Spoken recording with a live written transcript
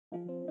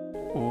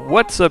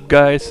What's up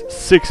guys,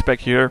 Sixpack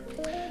here.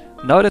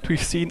 Now that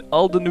we've seen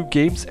all the new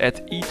games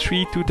at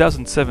E3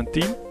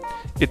 2017,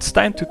 it's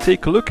time to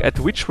take a look at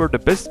which were the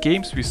best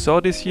games we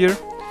saw this year.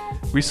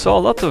 We saw a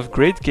lot of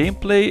great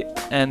gameplay,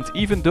 and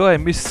even though I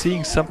miss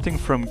seeing something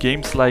from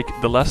games like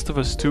The Last of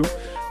Us 2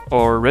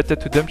 or Red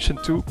Dead Redemption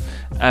 2,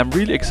 I'm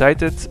really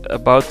excited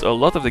about a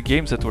lot of the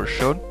games that were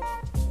shown.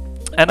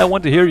 And I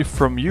want to hear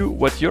from you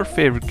what your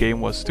favorite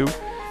game was too,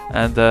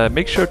 and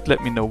make sure to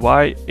let me know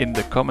why in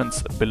the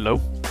comments below.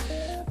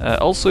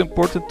 Also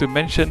important to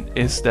mention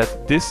is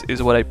that this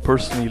is what I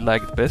personally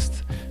liked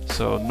best,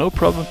 so no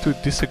problem to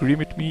disagree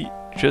with me,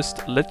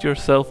 just let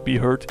yourself be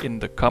heard in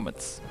the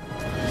comments.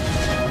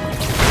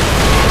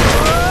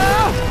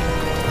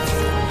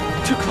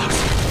 Too close.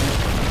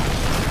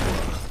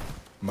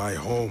 My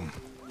home,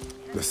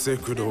 the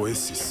sacred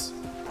oasis.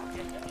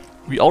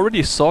 We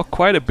already saw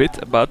quite a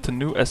bit about the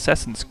new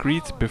Assassin's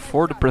Creed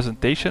before the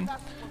presentation,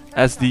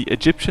 as the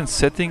Egyptian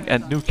setting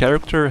and new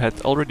character had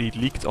already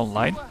leaked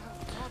online.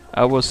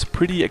 I was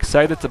pretty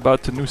excited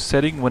about the new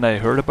setting when I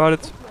heard about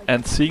it,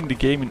 and seeing the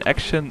game in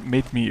action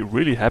made me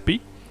really happy.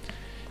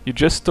 You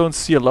just don't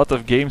see a lot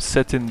of games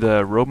set in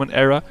the Roman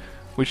era,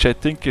 which I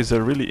think is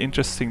a really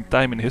interesting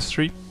time in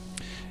history.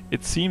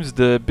 It seems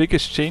the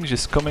biggest change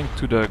is coming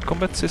to the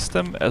combat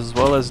system as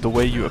well as the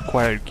way you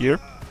acquire gear.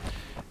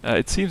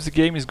 It seems the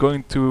game is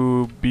going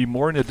to be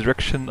more in the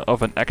direction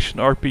of an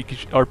action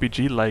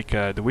RPG like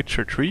The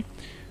Witcher 3,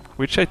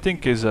 which I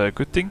think is a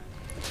good thing.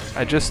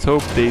 I just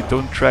hope they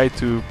don't try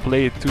to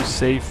play it too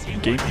safe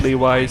gameplay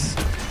wise,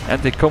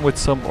 and they come with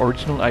some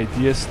original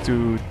ideas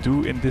to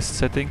do in this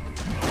setting.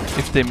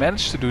 If they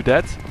manage to do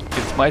that,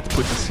 it might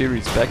put the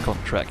series back on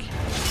track.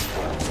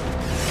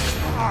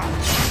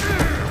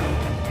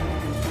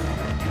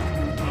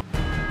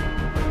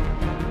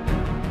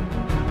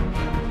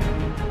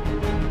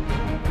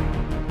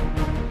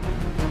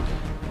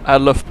 I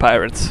love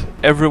pirates.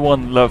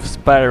 Everyone loves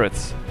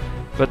pirates.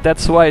 But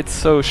that's why it's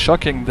so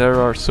shocking there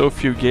are so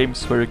few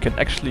games where you can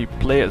actually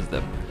play as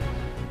them.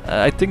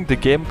 I think the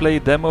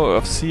gameplay demo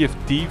of Sea of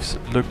Thieves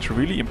looked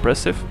really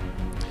impressive.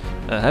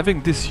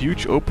 Having this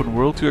huge open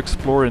world to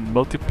explore in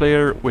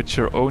multiplayer with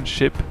your own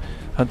ship,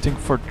 hunting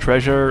for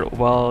treasure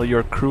while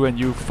your crew and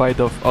you fight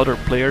off other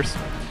players,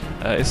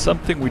 is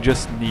something we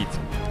just need.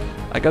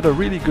 I got a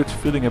really good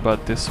feeling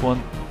about this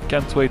one,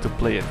 can't wait to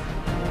play it.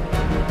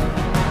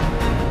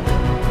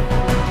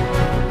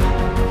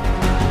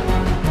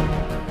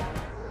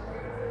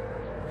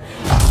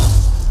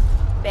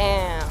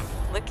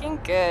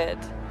 Good.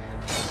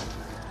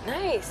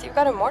 Nice, you've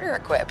got a mortar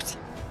equipped.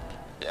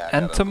 Yeah,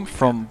 Anthem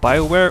from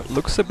BioWare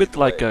looks a bit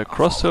like a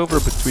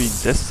crossover between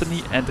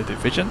Destiny and The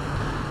Division,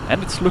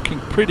 and it's looking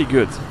pretty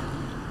good.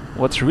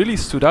 What's really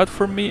stood out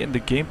for me in the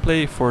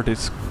gameplay for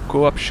this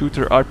co-op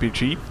shooter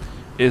RPG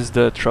is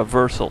the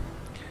traversal.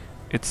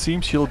 It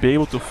seems you'll be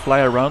able to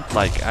fly around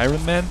like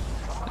Iron Man.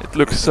 It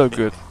looks so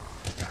good.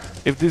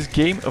 If this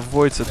game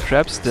avoids the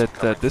traps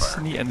that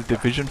Destiny and The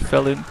Division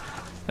fell in,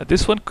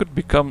 this one could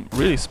become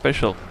really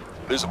special.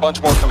 There's a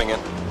bunch more coming in.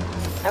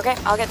 Okay,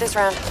 I'll get this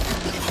round.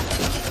 Thanks.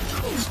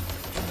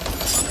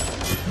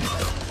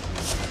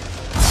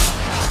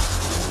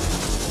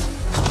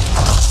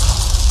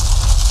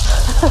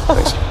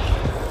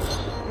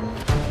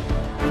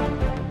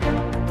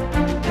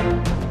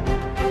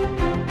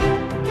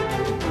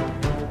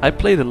 I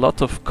played a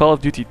lot of Call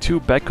of Duty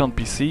 2 back on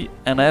PC,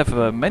 and I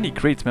have many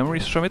great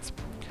memories from it.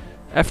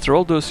 After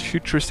all those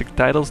futuristic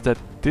titles that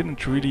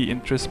didn't really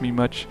interest me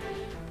much,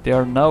 they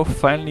are now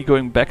finally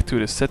going back to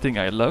the setting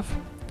I love.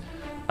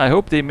 I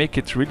hope they make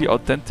it really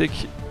authentic,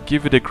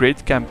 give it a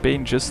great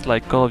campaign just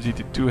like Call of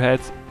Duty 2 had,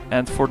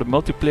 and for the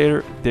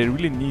multiplayer they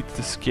really need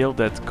the scale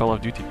that Call of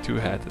Duty 2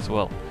 had as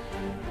well.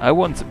 I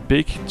want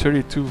big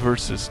 32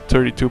 versus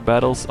 32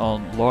 battles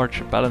on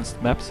large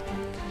balanced maps.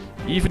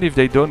 Even if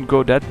they don't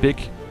go that big,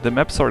 the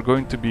maps are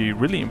going to be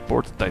really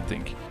important, I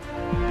think.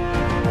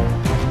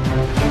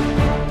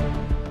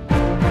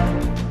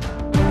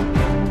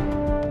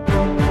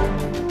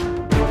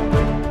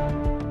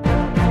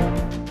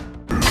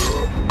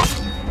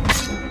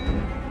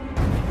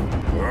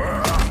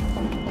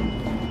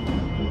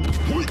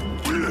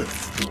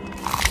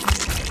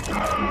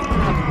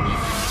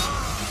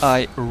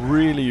 I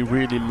really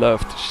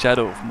loved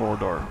Shadow of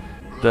Mordor,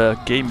 the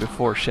game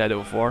before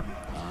Shadow of War.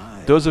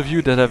 Those of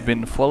you that have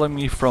been following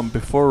me from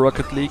before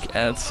Rocket League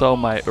and saw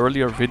my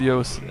earlier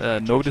videos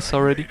know this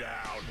already.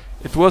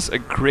 It was a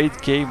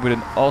great game with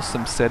an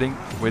awesome setting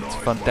with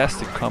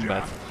fantastic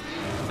combat.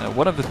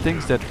 One of the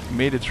things that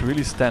made it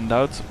really stand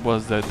out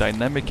was the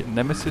dynamic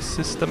nemesis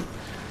system,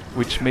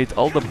 which made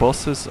all the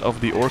bosses of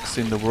the orcs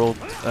in the world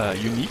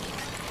unique.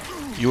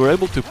 You were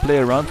able to play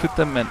around with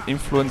them and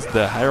influence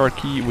the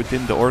hierarchy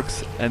within the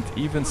orcs and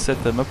even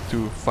set them up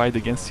to fight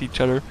against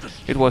each other.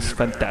 It was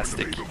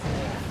fantastic.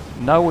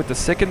 Now with the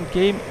second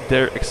game,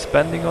 they're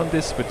expanding on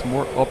this with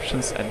more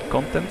options and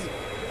content.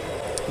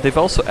 They've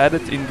also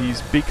added in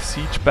these big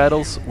siege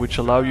battles, which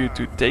allow you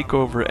to take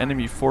over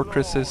enemy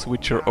fortresses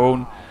with your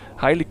own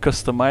highly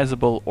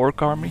customizable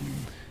orc army.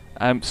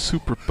 I'm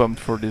super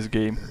pumped for this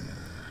game.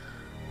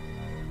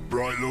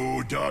 Bright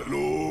Lord, Dark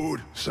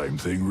Lord. Same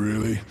thing,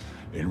 really.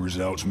 End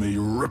result's me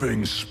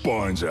ripping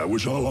spines out,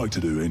 which I like to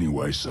do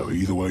anyway, so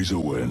either way's a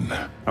win.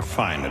 A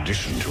fine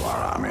addition to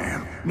our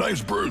army.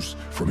 Name's Bruce.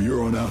 From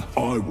here on out,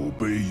 I will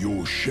be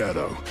your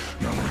shadow.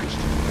 No one gets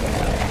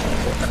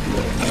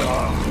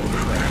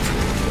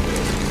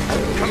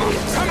Come on,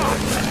 come on!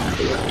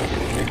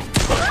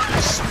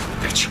 Son of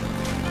a bitch.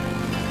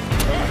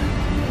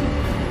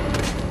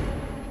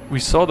 We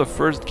saw the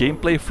first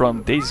gameplay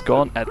from Days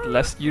Gone at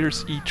last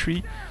year's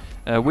E3,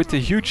 with a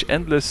huge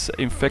endless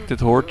infected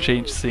horde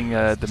chasing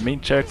the main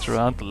character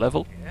around the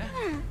level.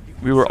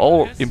 We were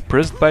all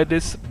impressed by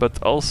this,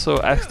 but also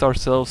asked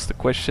ourselves the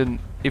question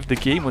if the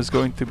game was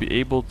going to be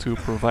able to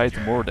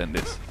provide more than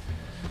this.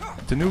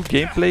 The new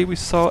gameplay we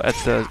saw at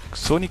the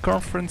Sony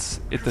conference,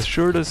 it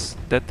assured us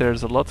that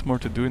there's a lot more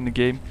to do in the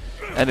game,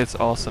 and it's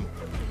awesome.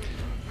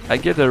 I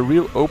get a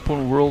real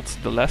open world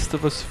The Last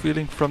of Us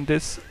feeling from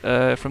this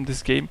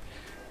game,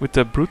 with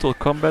the brutal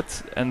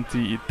combat and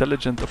the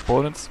intelligent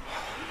opponents.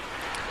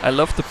 I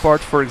love the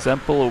part, for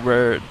example,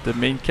 where the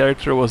main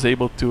character was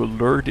able to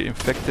lure the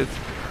infected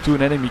to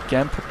an enemy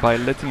camp by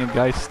letting a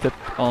guy step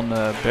on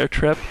a bear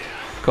trap,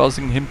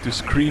 causing him to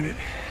scream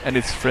and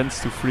his friends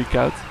to freak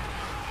out.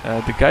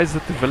 The guys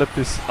that developed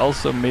this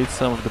also made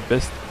some of the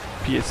best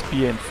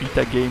PSP and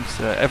Vita games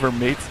ever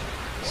made,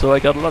 so I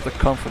got a lot of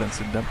confidence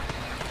in them.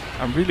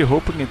 I'm really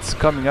hoping it's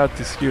coming out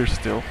this year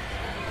still,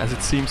 as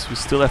it seems we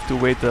still have to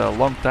wait a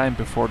long time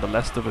before The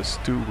Last of Us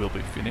 2 will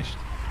be finished.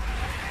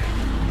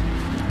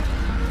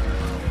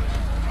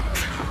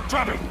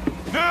 Drop him!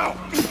 Now!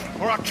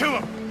 Or I'll kill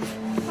him!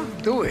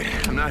 Do it.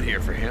 I'm not here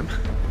for him.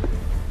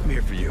 I'm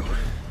here for you.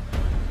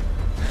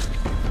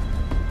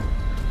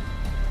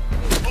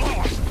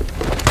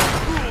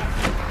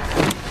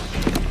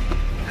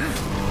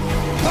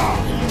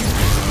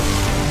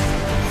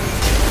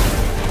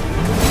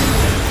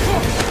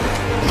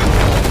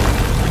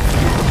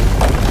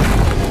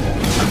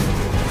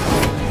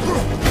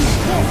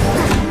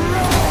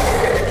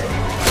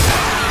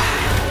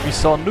 We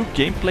saw new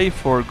gameplay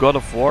for God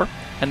of War,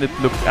 and it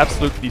looked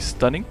absolutely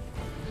stunning.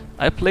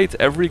 I played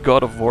every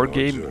God of War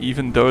game,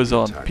 even those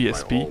on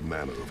PSP.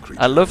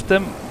 I loved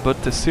them,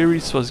 but the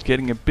series was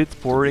getting a bit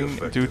boring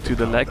due to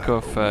the lack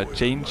of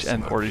change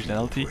and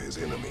originality.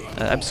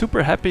 I'm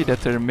super happy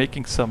that they're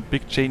making some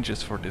big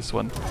changes for this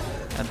one.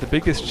 And the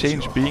biggest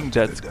change being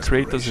that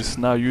Kratos is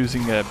now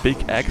using a big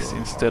axe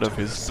instead of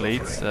his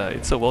blades.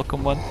 It's a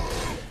welcome one.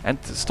 And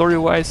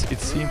story-wise, it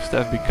seems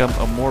to have become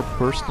a more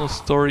personal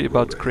story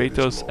about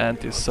Kratos and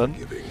his son,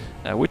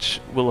 which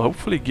will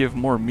hopefully give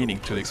more meaning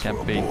to the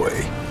campaign.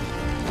 Boy,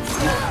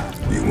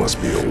 you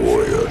must be a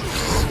warrior.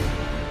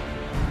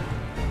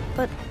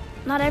 But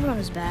not everyone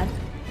is bad.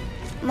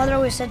 Mother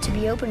always said to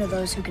be open to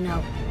those who can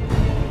help.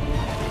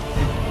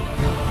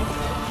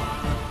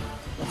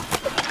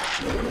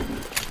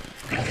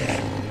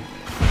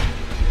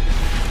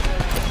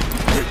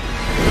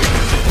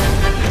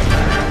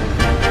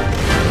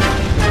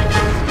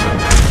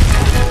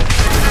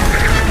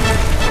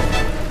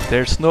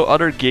 There's no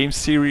other game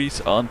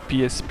series on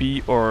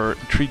PSP or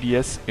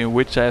 3DS in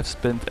which I have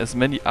spent as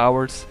many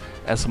hours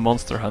as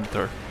Monster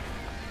Hunter.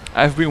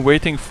 I've been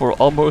waiting for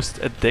almost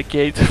a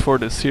decade for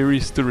the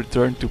series to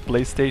return to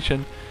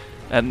PlayStation,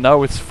 and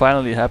now it's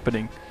finally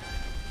happening.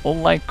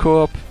 Online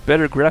co-op,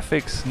 better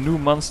graphics, new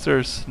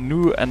monsters,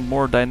 new and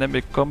more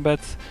dynamic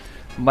combat.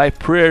 My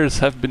prayers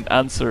have been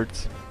answered.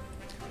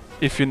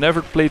 If you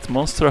never played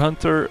Monster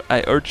Hunter,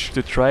 I urge you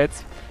to try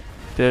it.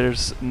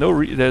 There's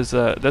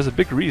a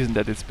big reason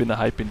that it's been a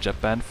hype in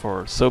Japan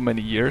for so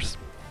many years.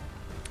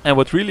 And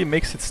what really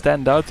makes it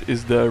stand out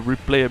is the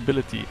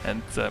replayability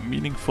and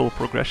meaningful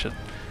progression.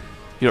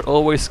 You're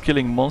always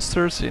killing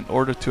monsters in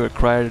order to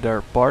acquire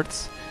their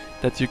parts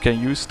that you can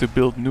use to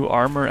build new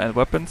armor and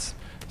weapons.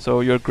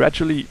 So you're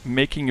gradually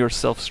making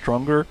yourself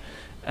stronger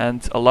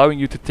and allowing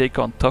you to take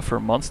on tougher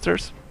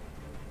monsters.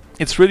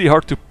 It's really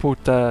hard to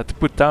put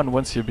down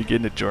once you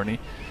begin the journey.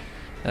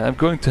 I'm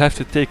going to have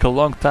to take a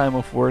long time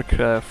of work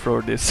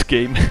for this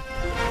game.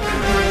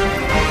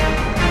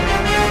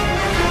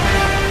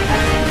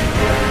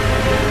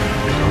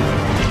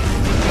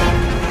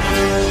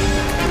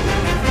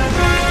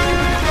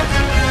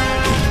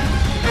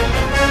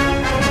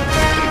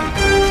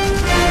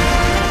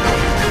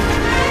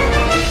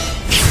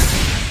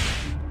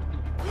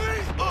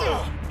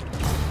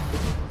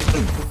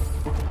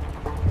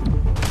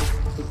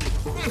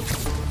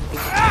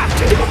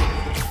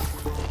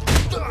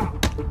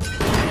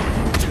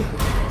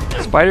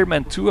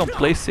 Spider-Man 2 on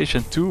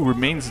PlayStation 2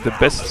 remains the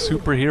best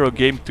superhero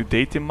game to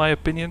date in my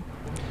opinion.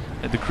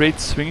 The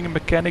great swinging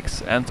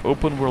mechanics and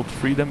open world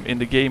freedom in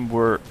the game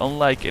were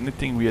unlike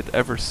anything we had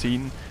ever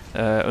seen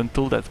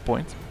until that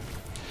point.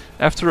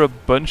 After a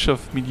bunch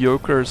of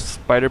mediocre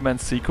Spider-Man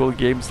sequel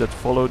games that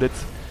followed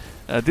it,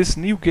 this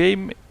new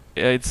game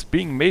it's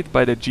being made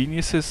by the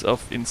geniuses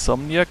of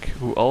Insomniac,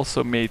 who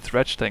also made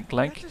Ratchet &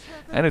 Clank,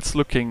 and it's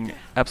looking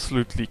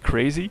absolutely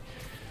crazy.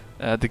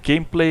 The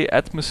gameplay,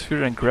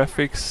 atmosphere and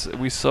graphics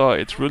we saw,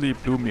 it really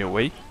blew me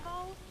away.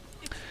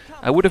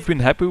 I would have been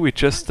happy with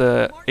just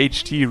a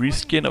HD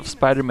reskin of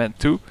Spider-Man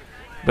 2,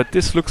 but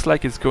this looks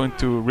like it's going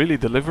to really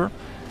deliver.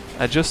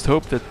 I just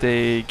hope that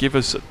they give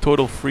us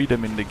total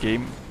freedom in the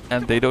game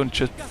and they don't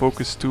just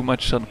focus too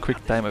much on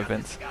quick time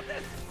events,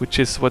 which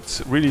is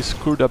what's really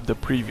screwed up the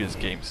previous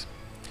games.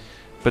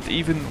 But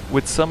even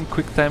with some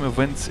quick time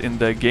events in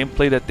the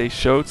gameplay that they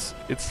showed,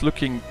 it's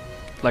looking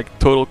like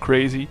total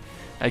crazy.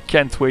 I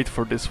can't wait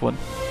for this one.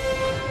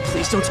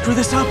 Please don't screw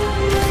this up!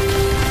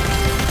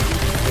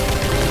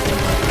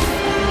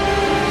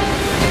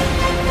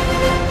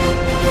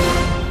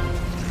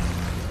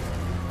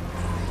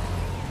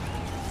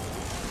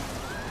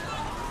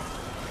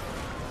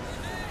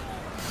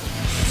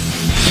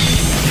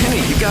 Hey,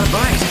 you got a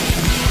bite.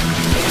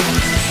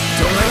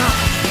 Don't let up.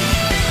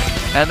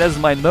 And as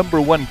my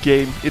 #1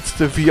 game, it's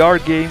the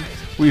VR game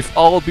we've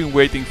all been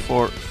waiting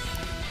for.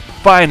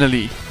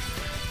 Finally!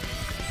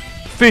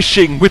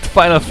 Fishing with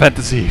Final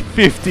Fantasy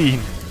 15!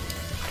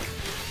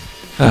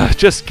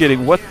 Just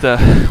kidding, what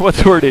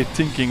were they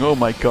thinking, oh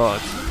my god.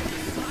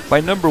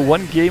 My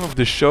 #1 game of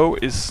the show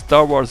is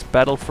Star Wars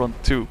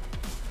Battlefront 2.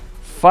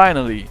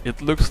 Finally,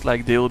 it looks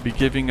like they'll be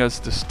giving us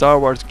the Star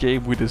Wars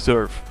game we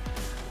deserve.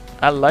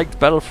 I liked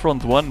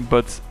Battlefront 1,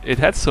 but it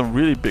had some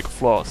really big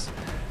flaws.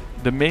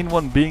 The main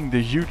one being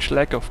the huge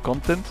lack of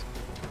content.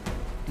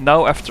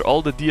 Now after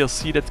all the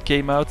DLC that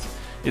came out,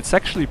 it's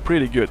actually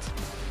pretty good.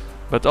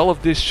 But all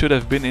of this should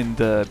have been in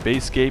the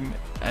base game,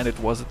 and it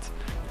wasn't.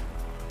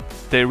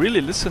 They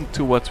really listened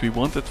to what we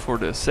wanted for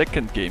the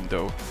second game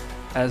though,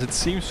 as it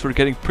seems we're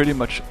getting pretty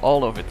much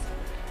all of it.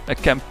 A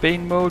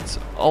campaign mode,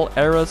 all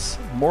eras,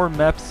 more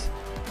maps,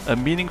 a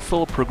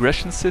meaningful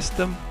progression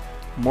system,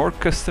 more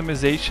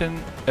customization,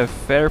 a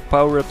fair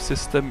power-up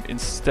system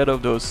instead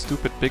of those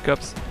stupid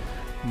pickups,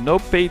 no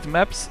paid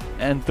maps,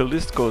 and the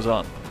list goes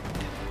on.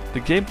 The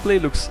gameplay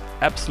looks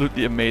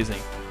absolutely amazing.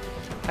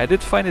 I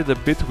did find it a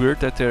bit weird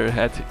that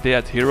they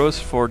had heroes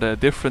for the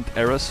different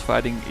eras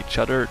fighting each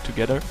other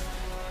together,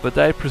 but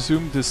I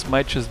presume this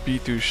might just be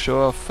to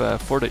show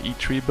off for the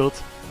E3 build.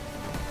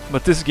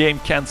 But this game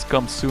can't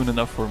come soon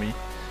enough for me.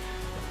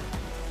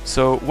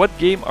 So what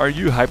game are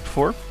you hyped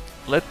for?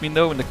 Let me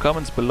know in the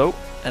comments below,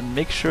 and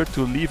make sure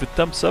to leave a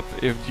thumbs up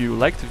if you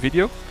liked the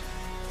video.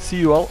 See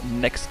you all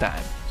next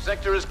time.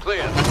 Sector is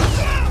clear.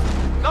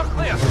 Not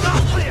clear.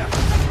 Not clear.